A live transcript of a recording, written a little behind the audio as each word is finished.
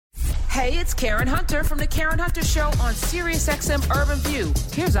Hey, it's Karen Hunter from The Karen Hunter Show on SiriusXM Urban View.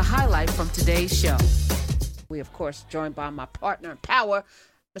 Here's a highlight from today's show. We, of course, joined by my partner in power,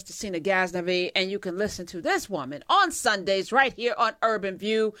 Mr. Sina Ghaznavi, and you can listen to this woman on Sundays right here on Urban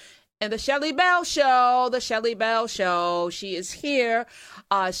View and the Shelley Bell Show. The Shelley Bell Show. She is here.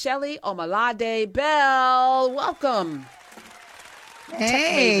 Shelley Omalade Bell. Welcome.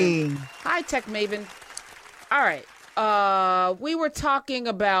 Hey. Hi, Tech Maven. All right. We were talking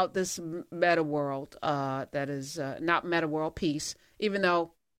about this meta world that is not meta world peace, even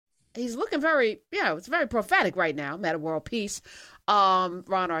though he's looking it's very prophetic right now, meta world peace. Ron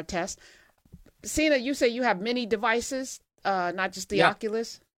Artest. Sina, you say you have many devices, not just the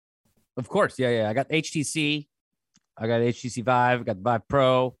Oculus? Of course. Yeah. I got HTC. I got HTC Vive. I got the Vive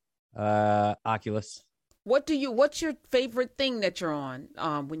Pro, Oculus. What's your favorite thing that you're on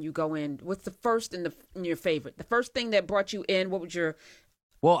when you go in? What's the first and your favorite? The first thing that brought you in, what was your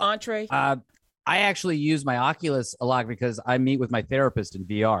entree? I actually use my Oculus a lot because I meet with my therapist in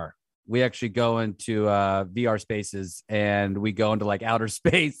VR. We actually go into VR spaces and we go into like outer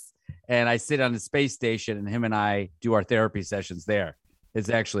space and I sit on the space station and him and I do our therapy sessions there. It's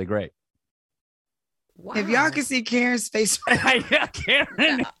actually great. Wow. If y'all can see Karen's face,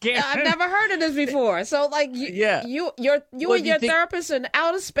 Karen. I've never heard of this before. So, like, you and your therapist in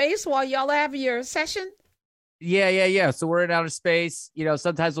outer space while y'all have your session. Yeah. So we're in outer space. You know,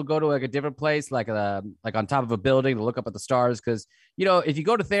 sometimes we'll go to like a different place, like on top of a building to look up at the stars. Because if you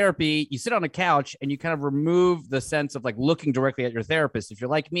go to therapy, you sit on a couch and you kind of remove the sense of like looking directly at your therapist. If you're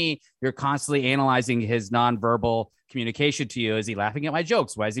like me, you're constantly analyzing his nonverbal communication to you. Is he laughing at my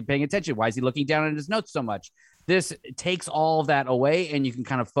jokes? Why is he paying attention? Why is he looking down at his notes so much? This takes all of that away and you can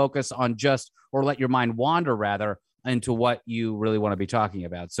kind of focus on or let your mind wander rather into what you really want to be talking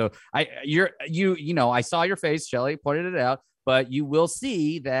about. So I saw your face, Shelley pointed it out, but you will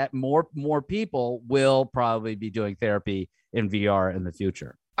see that more people will probably be doing therapy in VR in the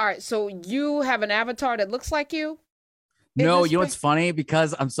future. All right. So you have an avatar that looks like you? No, you know what's funny?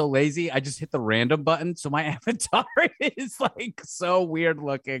 Because I'm so lazy, I just hit the random button. So my avatar is like so weird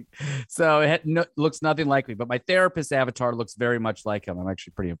looking. So it looks nothing like me, but my therapist avatar looks very much like him. I'm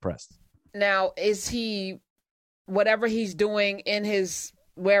actually pretty impressed. Now, is he, whatever he's doing in his,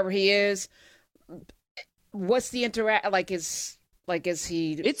 wherever he is, what's the is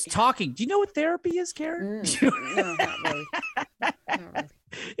he? It's talking. Do you know what therapy is, Karen? No, not really. Not really.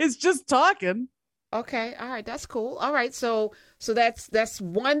 It's just talking. Okay. All right. That's cool. All right. So that's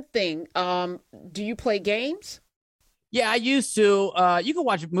one thing. Do you play games? Yeah, I used to. You can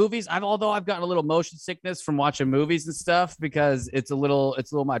watch movies. Although I've gotten a little motion sickness from watching movies and stuff because it's a little.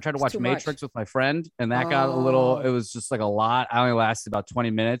 I tried to watch Matrix with my friend, and that got a little. It was just like a lot. I only lasted about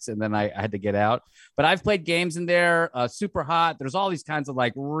 20 minutes, and then I had to get out. But I've played games in there. Super Hot. There's all these kinds of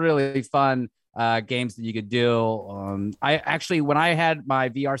like really fun games that you could do. I actually, when I had my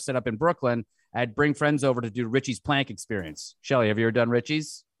VR set up in Brooklyn, I'd bring friends over to do Richie's Plank Experience. Shelley, have you ever done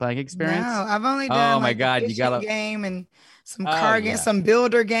Richie's Plank Experience? No, I've only done. Oh my God, you got a game and some card games, some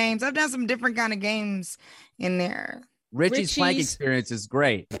builder games. I've done some different kind of games in there. Richie's Plank Experience is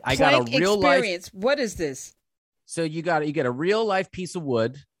great. I got a real life. What is this? So you get a real life piece of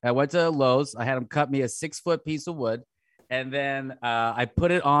wood. I went to Lowe's. I had them cut me a 6-foot piece of wood. And then I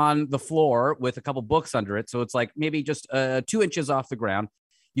put it on the floor with a couple books under it. So it's like maybe just 2 inches off the ground.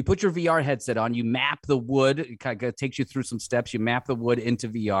 You put your VR headset on, you map the wood. It kind of takes you through some steps. You map the wood into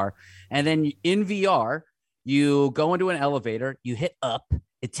VR. And then in VR, you go into an elevator, you hit up.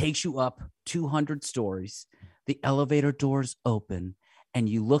 It takes you up 200 stories. The elevator doors open and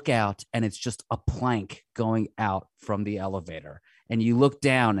you look out and it's just a plank going out from the elevator. And you look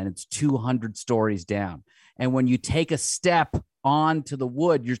down and it's 200 stories down. And when you take a step onto the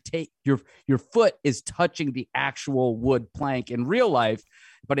wood, your foot is touching the actual wood plank in real life.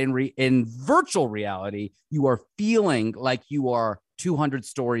 But in virtual reality, you are feeling like you are 200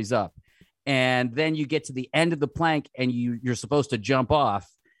 stories up. And then you get to the end of the plank and you're supposed to jump off.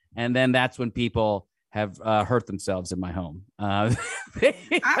 And then that's when people have hurt themselves in my home. I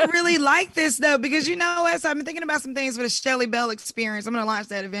really like this, though, because I've been thinking about some things for the Shelley Bell experience. I'm going to launch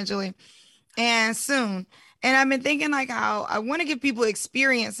that eventually and soon. And I've been thinking like how I want to give people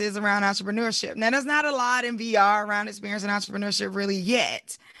experiences around entrepreneurship. Now, there's not a lot in VR around experience and entrepreneurship really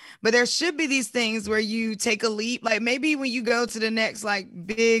yet, but there should be these things where you take a leap. Like maybe when you go to the next like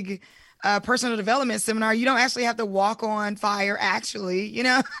big personal development seminar, you don't actually have to walk on fire. Actually,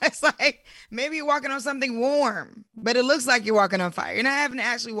 it's like maybe you're walking on something warm, but it looks like you're walking on fire. You're not having to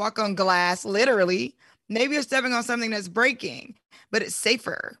actually walk on glass, literally. Maybe you're stepping on something that's breaking, but it's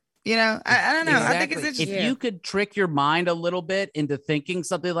safer. I don't know. Exactly. I think it's interesting. If you could trick your mind a little bit into thinking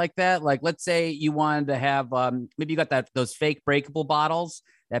something like that, like let's say you wanted to have, maybe you got those fake breakable bottles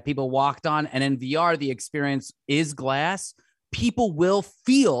that people walked on, and in VR, the experience is glass. People will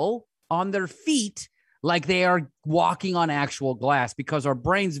feel on their feet like they are walking on actual glass because our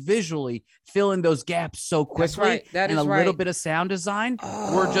brains visually fill in those gaps so quickly. That's right. That and is a right. little bit of sound design,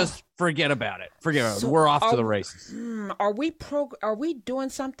 we're just forget about it. So we're off to the races. Are we doing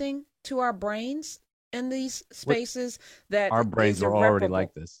something to our brains in these spaces that our brains are already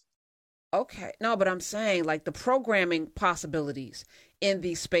like this? Okay. No, but I'm saying like the programming possibilities in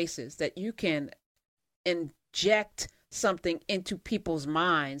these spaces that you can inject something into people's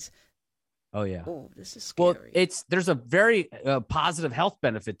minds. Oh yeah. Oh, this is scary. Well, there's a very positive health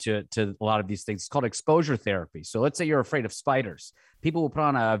benefit to a lot of these things. It's called exposure therapy. So let's say you're afraid of spiders. People will put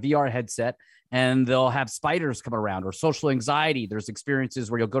on a VR headset and they'll have spiders come around, or social anxiety. There's experiences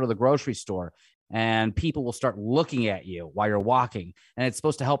where you'll go to the grocery store and people will start looking at you while you're walking. And it's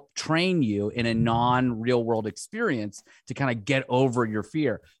supposed to help train you in a non-real world experience to kind of get over your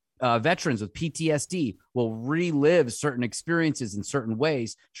fear. Veterans with PTSD will relive certain experiences in certain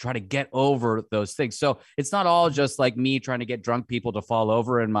ways to try to get over those things. So it's not all just like me trying to get drunk people to fall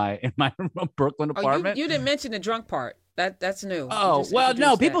over in my Brooklyn apartment. You didn't mention the drunk part. That's new. Oh, well,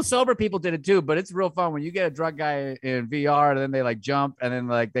 no, sober people did it too, but it's real fun when you get a drunk guy in VR and then they like jump and then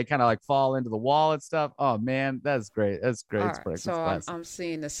like they kind of like fall into the wall and stuff. Oh man, that's great. That's great. Right, so I'm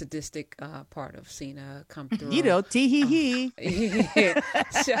seeing the sadistic part of Cena come through. Tee hee hee.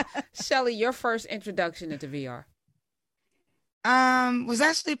 Shelly, your first introduction into VR? Was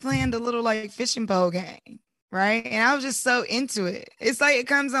actually playing the little like fishing pole game, right? And I was just so into it. It's like it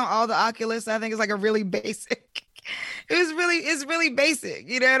comes on all the Oculus. I think it's like a really basic. It's really basic.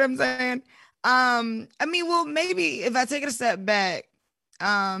 You know what I'm saying? I mean, well, maybe if I take it a step back,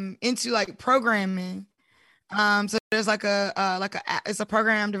 into like programming. So there's it's a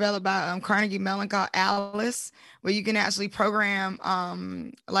program developed by Carnegie Mellon called Alice, where you can actually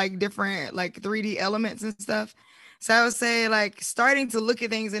program like different like 3D elements and stuff. So I would say like starting to look at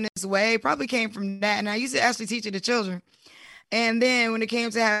things in this way probably came from that. And I used to actually teach it to children. And then when it came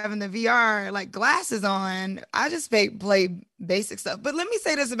to having the VR like glasses on, I just play basic stuff. But let me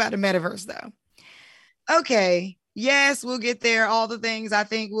say this about the metaverse though. Okay, yes, we'll get there. All the things I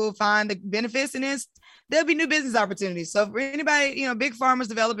think we'll find the benefits in this. There'll be new business opportunities. So for anybody, big pharma's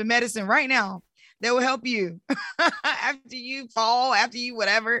developing medicine right now that will help you after you fall, after you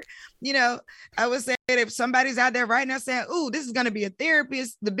whatever. I would say that if somebody's out there right now saying, "Ooh, this is going to be a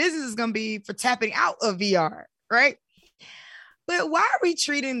therapist," the business is going to be for tapping out of VR, right? But why are we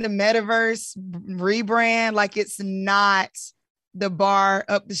treating the metaverse rebrand like it's not the bar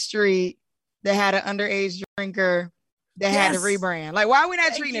up the street that had an underage drinker that had to rebrand? Like, why are we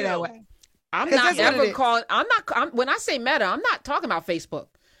not treating it that way? I'm not ever calling. When I say Meta, I'm not talking about Facebook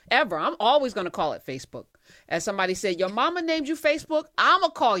ever. I'm always going to call it Facebook. As somebody said, your mama named you Facebook. I'm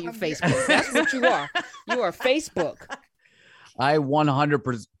going to call you Facebook. That's what you are. You are Facebook. I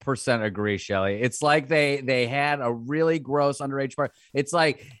 100% agree, Shelly. It's like they had a really gross underage part. It's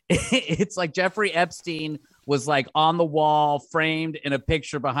like Jeffrey Epstein was like on the wall, framed in a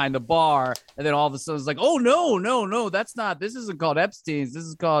picture behind the bar, and then all of a sudden it's like, oh no, that's not. This isn't called Epstein's. This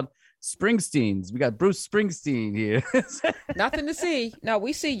is called Springsteen's. We got Bruce Springsteen here. Nothing to see. No,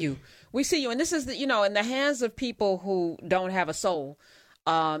 we see you. And this is in the hands of people who don't have a soul.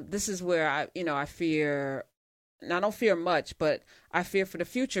 This is where I fear. And I don't fear much, but I fear for the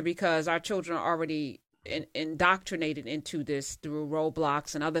future because our children are already indoctrinated into this through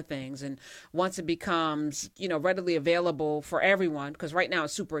Roblox and other things. And once it becomes, readily available for everyone, because right now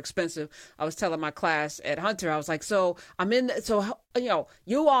it's super expensive. I was telling my class at Hunter, I was like, you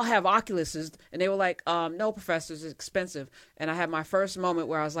all have Oculuses. And they were like, no, professor, it's expensive. And I had my first moment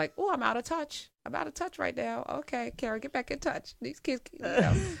where I was like, oh, I'm out of touch. Right now. Okay, Karen, get back in touch. These kids,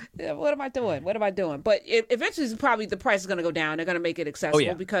 what am I doing? But eventually, probably the price is going to go down. They're going to make it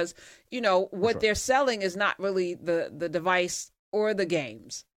accessible because, what they're selling is not really the device or the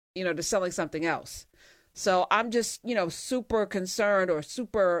games. They're selling something else. So I'm just, super concerned or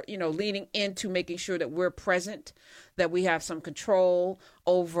super, leaning into making sure that we're present, that we have some control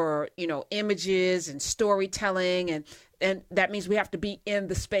over, images and storytelling. And that means we have to be in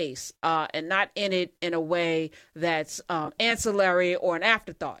the space and not in it in a way that's ancillary or an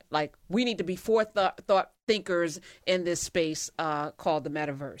afterthought. Like we need to be forethought thinkers in this space called the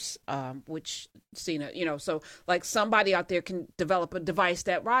metaverse, which Cena, so like somebody out there can develop a device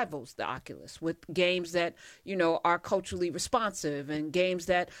that rivals the Oculus with games that, are culturally responsive and games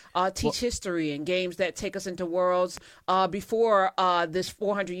that teach history and games that take us into worlds before this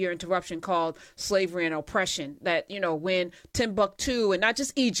 400-year interruption called slavery and oppression. That, when Timbuktu and not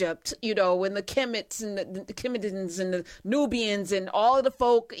just Egypt, when the Kemits and the Kemidans and the Nubians and all of the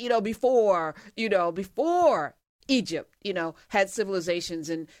folk, before Egypt, had civilizations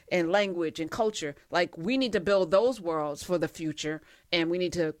and language and culture. Like, we need to build those worlds for the future, and we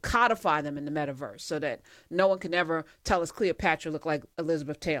need to codify them in the metaverse so that no one can ever tell us Cleopatra looked like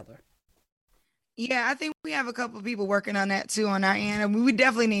Elizabeth Taylor. Yeah, I think we have a couple of people working on that too on our end. And we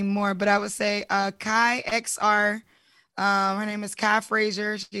definitely need more, but I would say Kai XR. Her name is Kai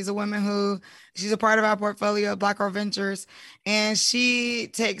Frazier. She's a woman she's a part of our portfolio, Black Girl Ventures, and she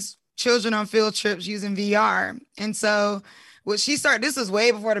takes children on field trips using VR. And so what she started, this was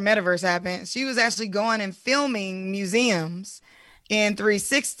way before the metaverse happened. She was actually going and filming museums in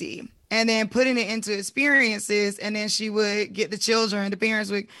 360 and then putting it into experiences. And then she would get the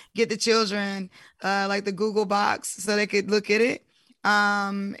parents would get the children like the Google box so they could look at it.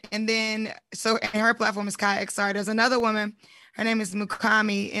 And her platform is Kai XR. There's another woman, her name is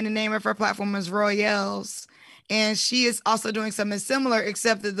Mukami, and the name of her platform is Royales. And she is also doing something similar,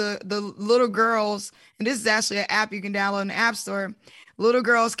 except that the little girls, and this is actually an app you can download in the App Store, little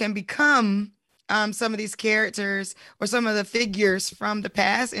girls can become some of these characters or some of the figures from the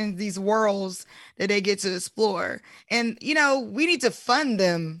past in these worlds that they get to explore. And, we need to fund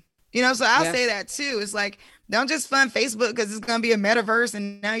them, so I'll say that too. It's like, don't just fund Facebook because it's going to be a metaverse.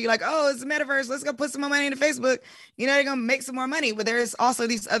 And now you're like, oh, it's a metaverse. Let's go put some more money into Facebook. They're going to make some more money. But there's also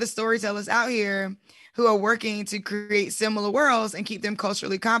these other storytellers out here who are working to create similar worlds and keep them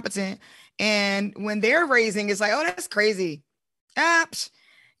culturally competent. And when they're raising, it's like, oh, that's crazy. Are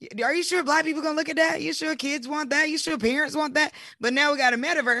you sure Black people gonna look at that? You sure kids want that? You sure parents want that? But now we got a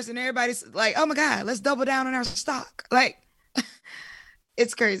metaverse and everybody's like, oh my God, let's double down on our stock. Like,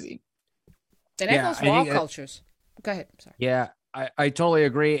 it's crazy. And that goes for all cultures. Go ahead. Sorry. Yeah. I totally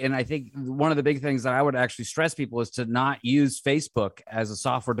agree. And I think one of the big things that I would actually stress people is to not use Facebook as a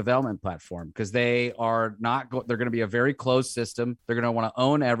software development platform, because they are they're going to be a very closed system. They're going to want to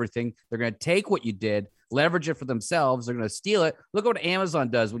own everything. They're going to take what you did, leverage it for themselves. They're going to steal it. Look at what Amazon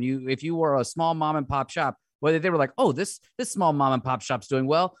does if you were a small mom and pop shop, whether they were like, oh, this small mom and pop shop's doing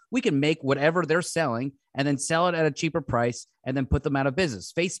well, we can make whatever they're selling and then sell it at a cheaper price and then put them out of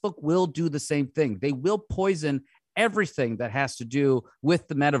business. Facebook will do the same thing. They will poison everything that has to do with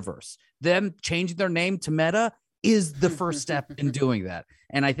the metaverse. Them changing their name to Meta is the first step in doing that.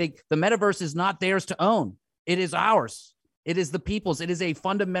 And I think the metaverse is not theirs to own. It is ours. It is the people's. It is a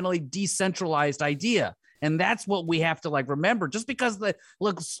fundamentally decentralized idea. And that's what we have to remember. Just because the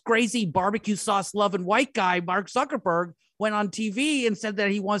crazy barbecue sauce loving white guy, Mark Zuckerberg, went on TV and said that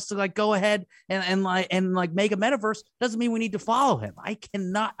he wants to go ahead and make a metaverse doesn't mean we need to follow him. I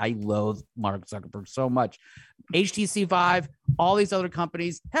loathe Mark Zuckerberg so much. HTC Vive, all these other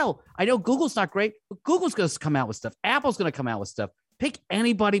companies. Hell, I know Google's not great, but Google's going to come out with stuff. Apple's going to come out with stuff. Pick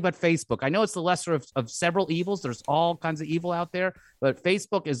anybody but Facebook. I know it's the lesser of several evils. There's all kinds of evil out there, but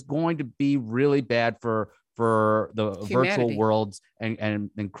Facebook is going to be really bad for the humanity. Virtual worlds and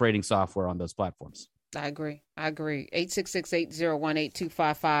creating software on those platforms. I agree.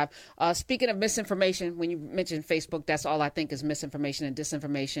 866-801-8255. Speaking of misinformation, when you mentioned Facebook, that's all I think is misinformation and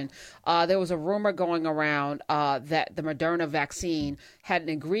disinformation. There was a rumor going around that the Moderna vaccine had an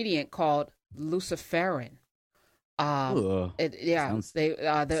ingredient called luciferin. The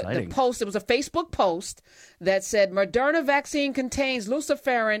post, it was a Facebook post that said Moderna vaccine contains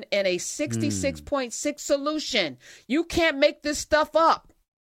luciferin in a 66.6 solution. You can't make this stuff up.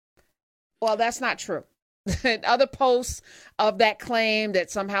 Well, that's not true. Other posts of that claim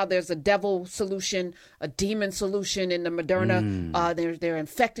that somehow there's a devil solution, a demon solution in the Moderna. They're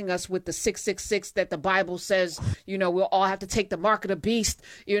infecting us with the 666 that the Bible says, we'll all have to take the mark of the beast,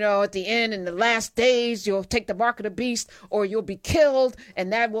 at the end, in the last days, you'll take the mark of the beast or you'll be killed.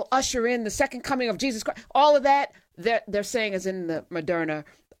 And that will usher in the second coming of Jesus Christ. All of that they're saying is in the Moderna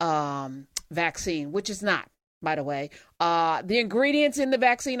vaccine, which is not. By the way, the ingredients in the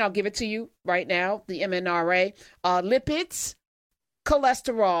vaccine, I'll give it to you right now. The mRNA, lipids,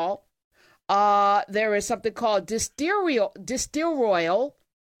 cholesterol. There is something called distyroyal,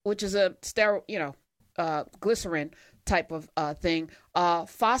 which is a glycerin type of thing. I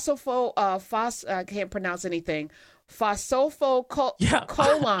can't pronounce anything.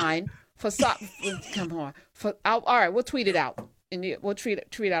 Phosphocholine. Come on. All right, we'll tweet it out. and we'll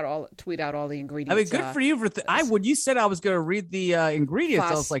tweet out all the ingredients. I mean, good for you for. When you said I was going to read the ingredients,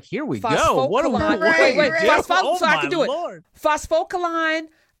 I was like, "Here we go." What wait, so I can do it. Phosphocaline,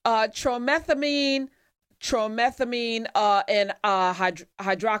 tromethamine, and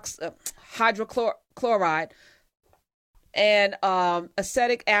hydrochloride, and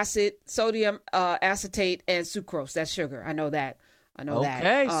acetic acid, sodium acetate, and sucrose. That's sugar. I know that.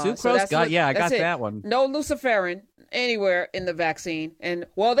 Okay, sucrose. I got that one. No luciferin anywhere in the vaccine. And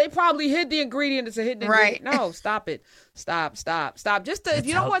they probably hid the ingredient. It's a hidden ingredient. No, stop it. Stop. Just if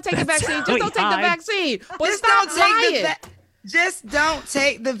you don't want to take the vaccine, just don't take the vaccine. But stop lying. Just don't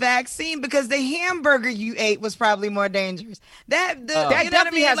take the vaccine because the hamburger you ate was probably more dangerous. That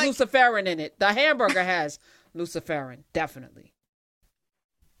definitely has luciferin in it. The hamburger has luciferin, definitely.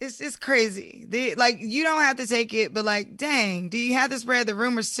 It's crazy. You don't have to take it, but dang, do you have to spread the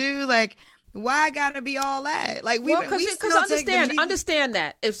rumors too? Why gotta be all that? Because understand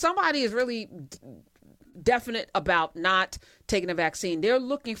that if somebody is really definite about not taking a vaccine, they're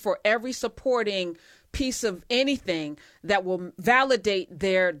looking for every supporting piece of anything that will validate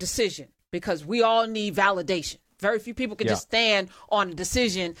their decision, because we all need validation. Very few people can just stand on a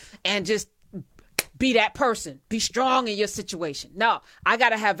decision and just be that person. Be strong in your situation. No, I got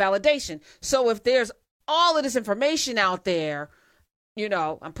to have validation. So if there's all of this information out there,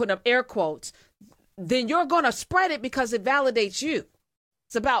 I'm putting up air quotes, then you're going to spread it because it validates you.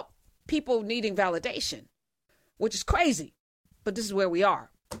 It's about people needing validation, which is crazy. But this is where we are,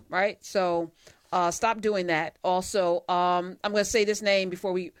 right? So stop doing that. Also, I'm going to say this name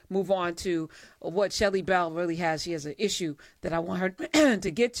before we move on to what Shelly Bell really has. She has an issue that I want her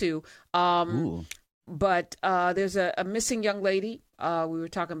to get to. But there's a missing young lady. We were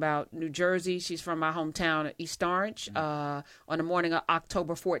talking about New Jersey. She's from my hometown of East Orange. On the morning of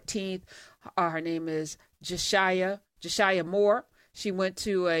October 14th, her name is Josiah Moore. She went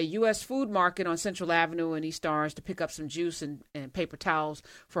to a U.S. food market on Central Avenue in East Orange to pick up some juice and paper towels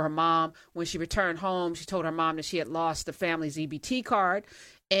for her mom. When she returned home, she told her mom that she had lost the family's EBT card.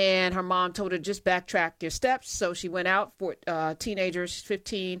 And her mom told her, just backtrack your steps. So she went out for teenager, she's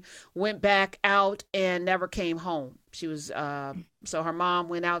 15, went back out and never came home. She was, so her mom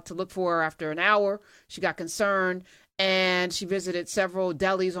went out to look for her after an hour. She got concerned and she visited several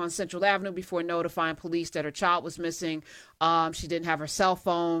delis on Central Avenue before notifying police that her child was missing. She didn't have her cell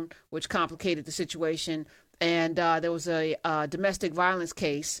phone, which complicated the situation. And there was a domestic violence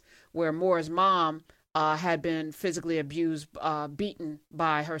case where Moore's mom had been physically abused, beaten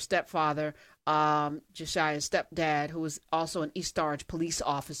by her stepfather, Josiah's stepdad, who was also an East Orange police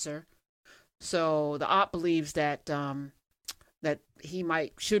officer. So the aunt believes that that he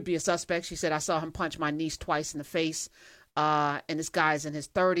should be a suspect. She said, I saw him punch my niece twice in the face. And this guy's in his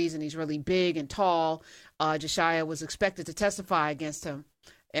 30s and he's really big and tall. Josiah was expected to testify against him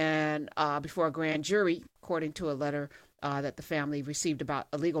and before a grand jury, according to a letter that the family received about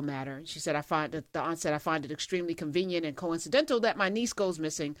a legal matter. She said, the aunt said, I find it extremely convenient and coincidental that my niece goes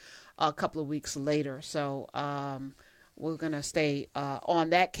missing a couple of weeks later. So we're going to stay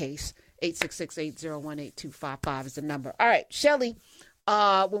on that case. 866-801-8255 is the number. All right, Shelly,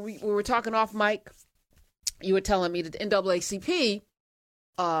 when we were talking off mic, you were telling me that the NAACP,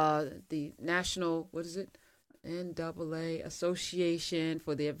 the National, NAA Association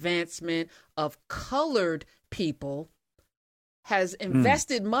for the Advancement of Colored People, has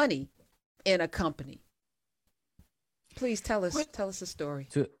invested money in a company. Please tell us the story.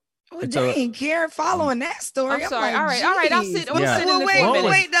 Dang, Karen, following that story. I'm sorry. All right. I'll sit. Wait, though. Right.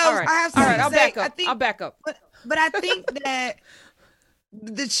 I have something to say. I'll back up. But I think that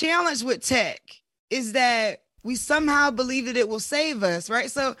the challenge with tech is that we somehow believe that it will save us,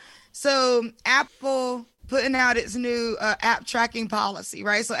 right? So Apple putting out its new app tracking policy,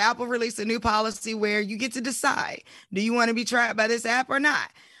 right? So Apple released a new policy where you get to decide, do you want to be tracked by this app or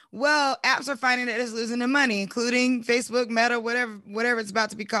not? Well, apps are finding that it's losing their money, including Facebook, Meta, whatever it's about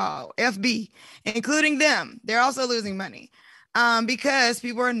to be called, FB, including them. They're also losing money because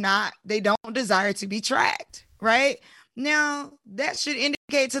people they don't desire to be tracked, right? Now, that should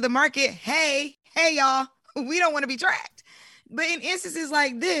indicate to the market, hey, y'all, we don't want to be tracked. But in instances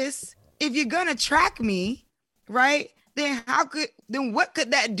like this, if you're going to track me, right, then what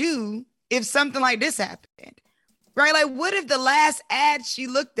could that do if something like this happened? Right? Like, what if the last ad she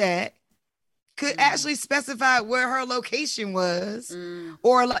looked at could actually specify where her location was?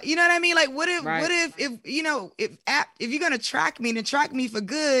 Or, you know what I mean? Like, what if you're going to track me, then track me for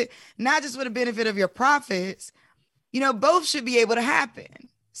good, not just for the benefit of your profits, both should be able to happen.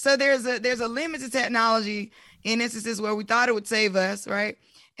 So there's a limit to technology in instances where we thought it would save us, right?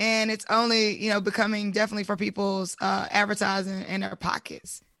 and it's only, becoming definitely for people's advertising in their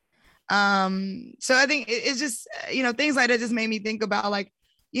pockets. So I think it's just, things like that just made me think about, like,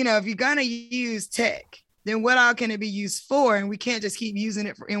 if you're going to use tech, then what all can it be used for? And we can't just keep using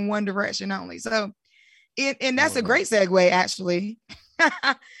it in one direction only. So, and that's a great segue, actually,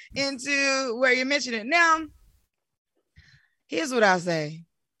 into where you mentioned it. Now, here's what I'll say.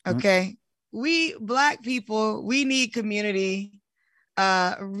 Okay. We Black people, we need community.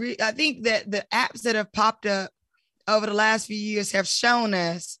 I think that the apps that have popped up over the last few years have shown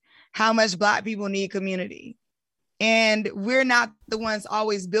us how much Black people need community. And we're not the ones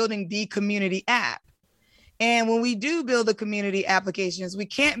always building the community app. And when we do build the community applications, we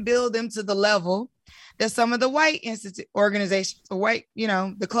can't build them to the level that some of the white organizations, or white,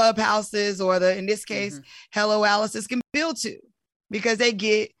 the clubhouses, or in this case, Hello Alice's can build to, because they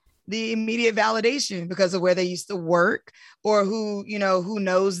get the immediate validation because of where they used to work, or who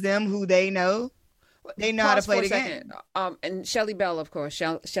knows them, who they know. They know how to play the game. And Shelly Bell, of course,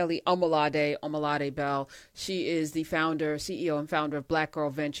 Shelly Omalade Bell. She is the CEO and founder of Black Girl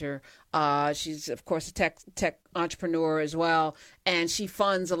Venture. She's, of course, a tech entrepreneur as well, and she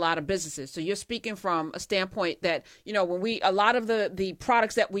funds a lot of businesses. So you're speaking from a standpoint that, when a lot of the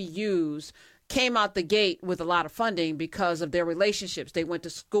products that we use came out the gate with a lot of funding because of their relationships. They went to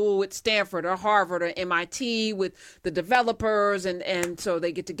school at Stanford or Harvard or MIT with the developers, and so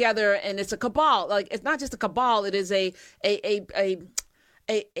they get together, and it's a cabal. Like, it's not just a cabal; it is a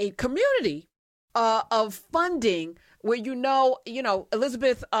community of funding where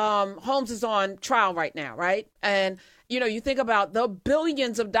Elizabeth Holmes is on trial right now, right? And you think about the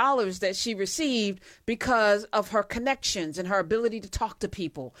billions of dollars that she received because of her connections and her ability to talk to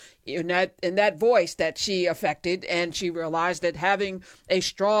people in that voice that she affected. And she realized that having a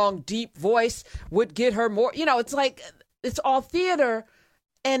strong, deep voice would get her more, it's like, it's all theater,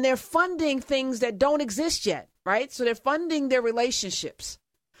 and they're funding things that don't exist yet, right? So they're funding their relationships.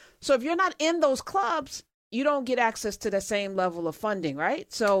 So if you're not in those clubs, you don't get access to the same level of funding, right?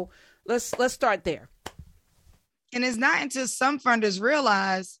 So let's start there. And it's not until some funders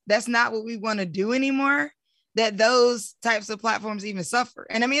realize that's not what we want to do anymore that those types of platforms even suffer.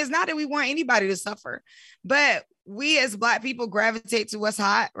 And I mean, it's not that we want anybody to suffer, but we as Black people gravitate to what's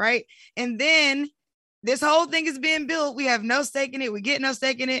hot, right? And then this whole thing is being built. We have no stake in it. We get no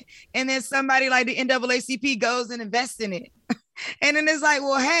stake in it. And then somebody like the NAACP goes and invests in it. And then it's like,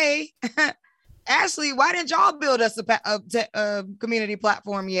 well, hey, Ashley, why didn't y'all build us a community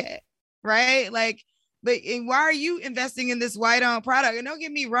platform yet? Right? Like, but why are you investing in this white-owned product? And don't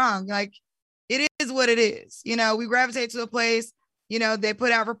get me wrong, like, it is what it is. We gravitate to a place, they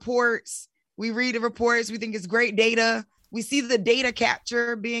put out reports. We read the reports. We think it's great data. We see the data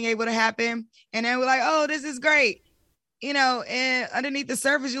capture being able to happen. And then we're like, oh, this is great. And underneath the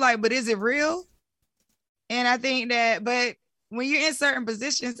surface, you're like, but is it real? And I think that, but when you're in certain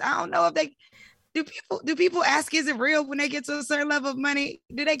positions, I don't know if do people ask, is it real when they get to a certain level of money?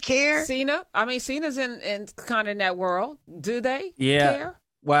 Do they care? Cena's in kind of in that world. Do they care?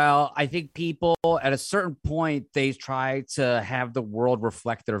 Well, I think people at a certain point, they try to have the world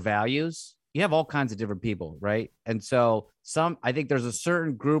reflect their values. You have all kinds of different people, right? And so I think there's a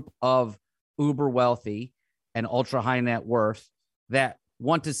certain group of uber wealthy and ultra high net worth that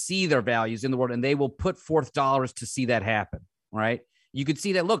want to see their values in the world, and they will put forth dollars to see that happen, right? You could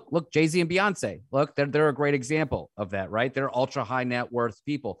see that. Look, Jay-Z and Beyonce. Look, they're a great example of that, right? They're ultra high net worth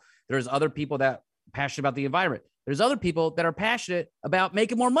people. There's other people that are passionate about the environment. There's other people that are passionate about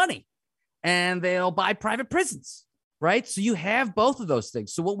making more money, and they'll buy private prisons, right? So you have both of those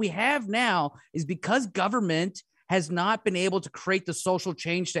things. So what we have now is, because government has not been able to create the social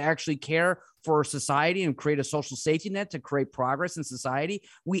change to actually care for society and create a social safety net to create progress in society,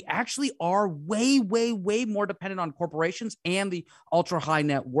 we actually are way, way, way more dependent on corporations and the ultra high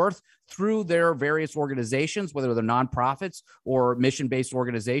net worth through their various organizations, whether they're nonprofits or mission-based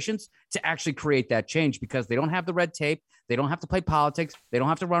organizations, to actually create that change, because they don't have the red tape. They don't have to play politics. They don't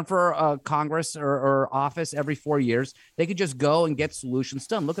have to run for Congress or office every 4 years. They could just go and get solutions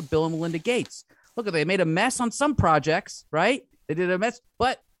done. Look at Bill and Melinda Gates. Look, they made a mess on some projects, right? They did a mess,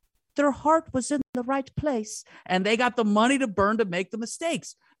 but their heart was in the right place, and they got the money to burn to make the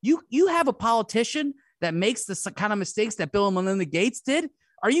mistakes. You have a politician that makes the kind of mistakes that Bill and Melinda Gates did.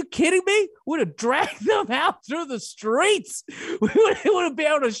 Are you kidding me? Would have dragged them out through the streets. We wouldn't be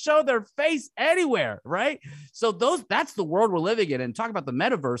able to show their face anywhere, right? So that's the world we're living in. And talk about the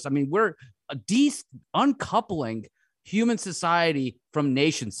metaverse. I mean, we're uncoupling human society from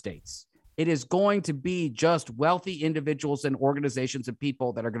nation states. It is going to be just wealthy individuals and organizations and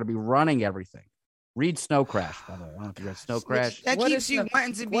people that are going to be running everything. Read Snow Crash, by the way. I don't know if you read Snow Crash. That keeps you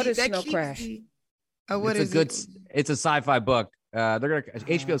wanting to be. What is that Snow keeps Crash? What is it? It's a sci-fi book.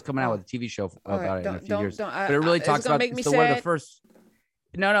 HBO's coming out with a TV show about it in a few years. But it really talks about where the first.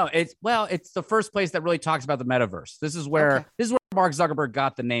 No, it's the first place that really talks about the metaverse. This is where Mark Zuckerberg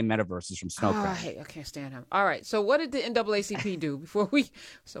got the name metaverse, is from Snow Crash. I can't stand him. All right, so what did the NAACP do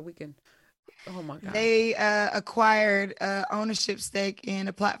so we can? Oh my God! They acquired ownership stake in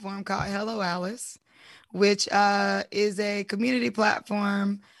a platform called Hello Alice, which is a community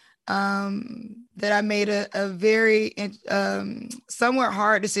platform that I made a very somewhat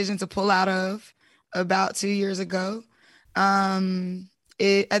hard decision to pull out of about 2 years ago.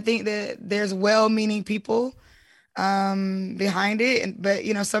 I think that there's well-meaning people behind it, but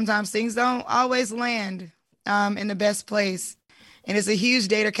sometimes things don't always land in the best place, and it's a huge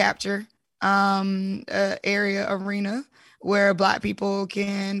data capture arena where Black people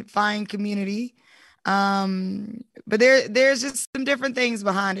can find community. But there's just some different things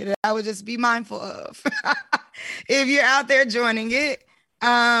behind it that I would just be mindful of if you're out there joining it.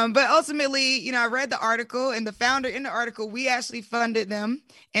 But ultimately, I read the article, and the founder in the article, we actually funded them,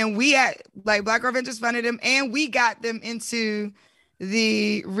 and Black Girl Ventures funded them, and we got them into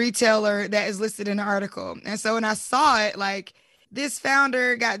the retailer that is listed in the article. And so when I saw it, this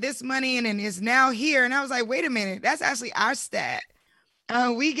founder got this money and is now here, and I was like, wait a minute, that's actually our stat.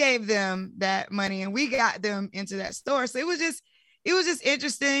 We gave them that money and we got them into that store. So it was just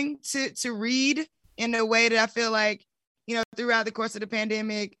interesting to read in a way that I feel like, throughout the course of the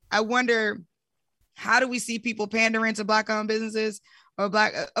pandemic, I wonder, how do we see people pandering to Black-owned businesses or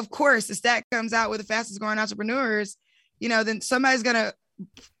Black? Of course, the stat comes out with the fastest growing entrepreneurs, then somebody's going to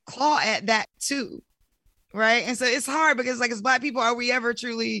claw at that too. Right. And so it's hard because as Black people, are we ever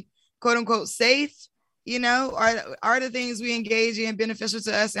truly, quote unquote, safe? Are the things we engage in beneficial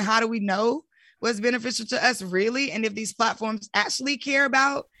to us? And how do we know what's beneficial to us really? And if these platforms actually care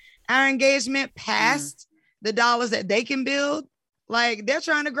about our engagement past the dollars that they can build, they're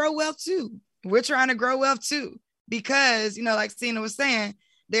trying to grow wealth too. We're trying to grow wealth too, because, like Cena was saying,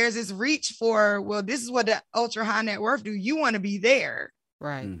 there's this reach for, well, this is what the ultra high net worth do. You want to be there.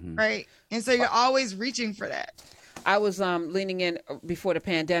 Right. Mm-hmm. Right. And so you're always reaching for that. I was leaning in before the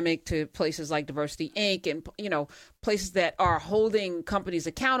pandemic to places like Diversity Inc. and, places that are holding companies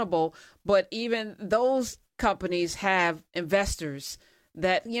accountable. But even those companies have investors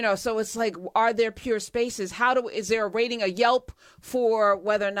that, so it's are there pure spaces? Is there a rating, a Yelp for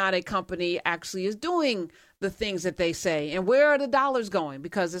whether or not a company actually is doing the things that they say, and where are the dollars going?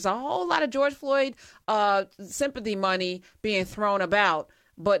 Because there's a whole lot of George Floyd sympathy money being thrown about,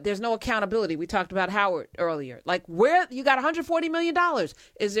 but there's no accountability. We talked about Howard earlier. Where you got $140 million.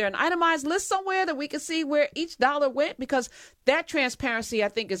 Is there an itemized list somewhere that we can see where each dollar went? Because that transparency, I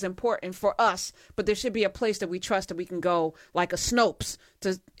think, is important for us. But there should be a place that we trust that we can go, like a Snopes,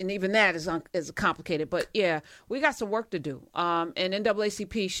 and even that is complicated. But yeah, we got some work to do. And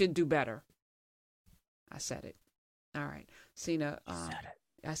NAACP should do better. I said it. All right, Cena.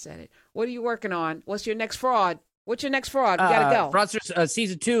 I said it. What are you working on? What's your next fraud? What's your next fraud? We gotta go. Fraudsters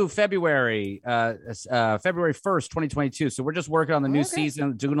season 2, February 1st, 2022. So we're just working on the new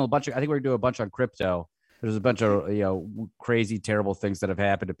season, doing a bunch of. I think we're gonna do a bunch on crypto. There's a bunch of crazy, terrible things that have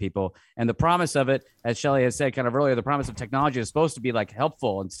happened to people, and the promise of it, as Shelly has said kind of earlier, the promise of technology is supposed to be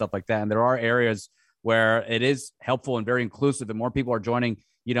helpful and stuff like that. And there are areas where it is helpful and very inclusive, and more people are joining.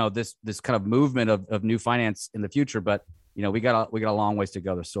 This kind of movement of new finance in the future. But we got a long ways to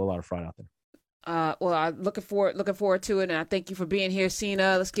go. There's still a lot of fraud out there. Well, I'm looking forward to it, and I thank you for being here,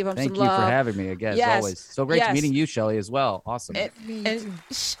 Cena. Let's give him some love. Thank you for having me again, as always. So great meeting you, Shelly, as well. Awesome. And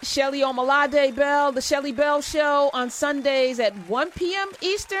Shelly Omalade Bell, the Shelly Bell Show on Sundays at 1 p.m.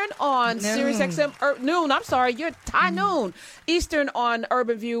 Eastern on SiriusXM noon. I'm sorry, you're high noon Eastern on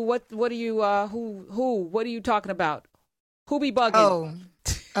Urban View. What are you? What are you talking about? Who be bugging?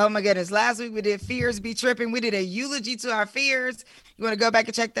 Oh my goodness! Last week we did Fears Be Tripping. We did a eulogy to our fears. You want to go back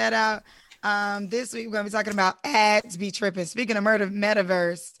and check that out. This week we're going to be talking about ads be tripping. Speaking of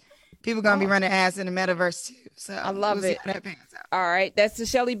metaverse, people going to be running ads in the metaverse too. So I love it. All right. That's the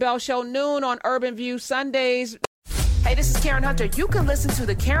Shelly Bell Show, noon on Urban View Sundays. Hey, this is Karen Hunter. You can listen to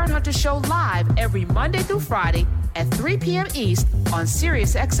the Karen Hunter Show live every Monday through Friday at 3 p.m. East on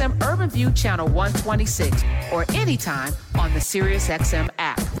SiriusXM Urban View Channel 126 or anytime on the SiriusXM app.